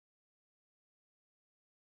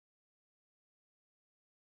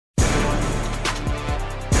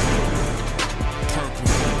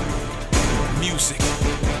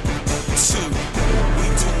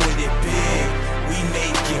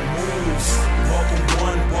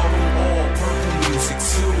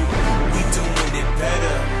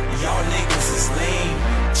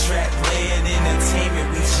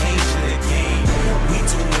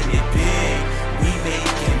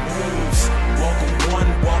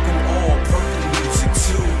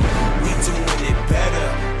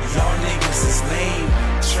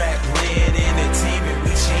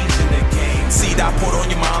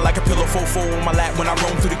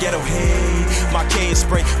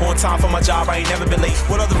time for my job, I ain't never been late.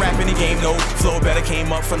 What other rap in the game, no? Flow better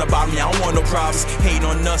came up from the bottom, yeah, I don't want no problems. Hating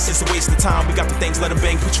on us, it's a waste of time. We got the things, let them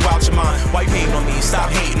bang, put you out your mind. Why you hating on me?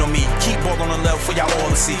 Stop hating on me. Keep ball on the level for y'all all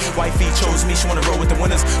to see. Wifey chose me, she wanna roll with the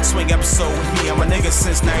winners. Swing episode with me, I'm a nigga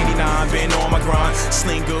since 99. Been on my grind,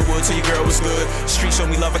 sling good wood till your girl was good. Street show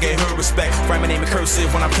me love, I gave her respect. Write my name in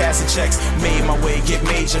cursive when I'm casting checks. Made my way, get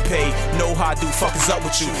major pay. Know how I do, fuck is up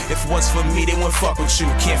with you. If it was for me, they wouldn't fuck with you.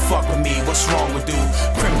 Can't fuck with me, what's wrong with dude?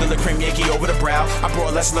 Creme de la creme, Yankee over the brow. I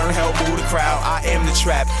brought let's learn how to move the crowd. I am the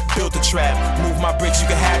trap, built the trap. Move my bricks, you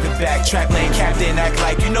can have it back. Trap lane captain, act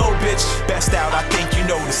like you know, bitch. Best out, I think you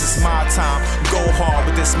know this is my time. Go hard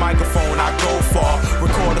with this microphone, I go far.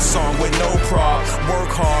 Record a song with no prod.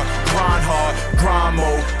 Work hard, grind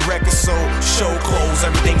mode. Record sold, show clothes,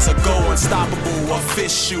 everything's a go. Unstoppable,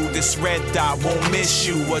 official. This red dot won't miss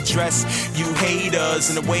you. Address you haters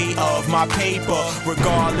in the way of my paper.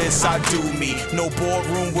 Regardless, I do me. No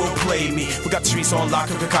boardroom will play me. We got the streets on lock,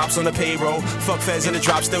 the cops on the payroll. Fuck feds in the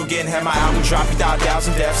drop, still getting had my album drop. You died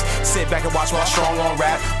 1,000 deaths. Sit back and watch while I'm strong on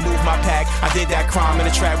rap. Move my pack, I did that crime in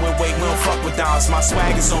the track. Went wait, we don't fuck with downs. My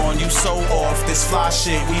swag is on, you so off. This fly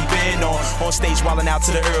shit we been on. On stage wildin' out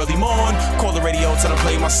to the early morn. Call the radio, tell them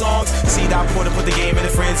play my songs. C.Porter put the game in a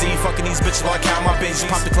frenzy. Fucking these bitches while I count my Benjis.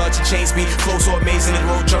 Pop the clutch and chain speed. Flow so amazing and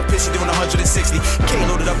road jump pitch. Doing 160. K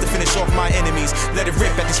loaded up to finish off my enemies. Let it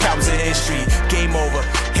rip at these cowards in the industry. Game over.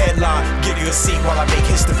 Headline, give you a seat while I make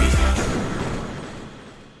history.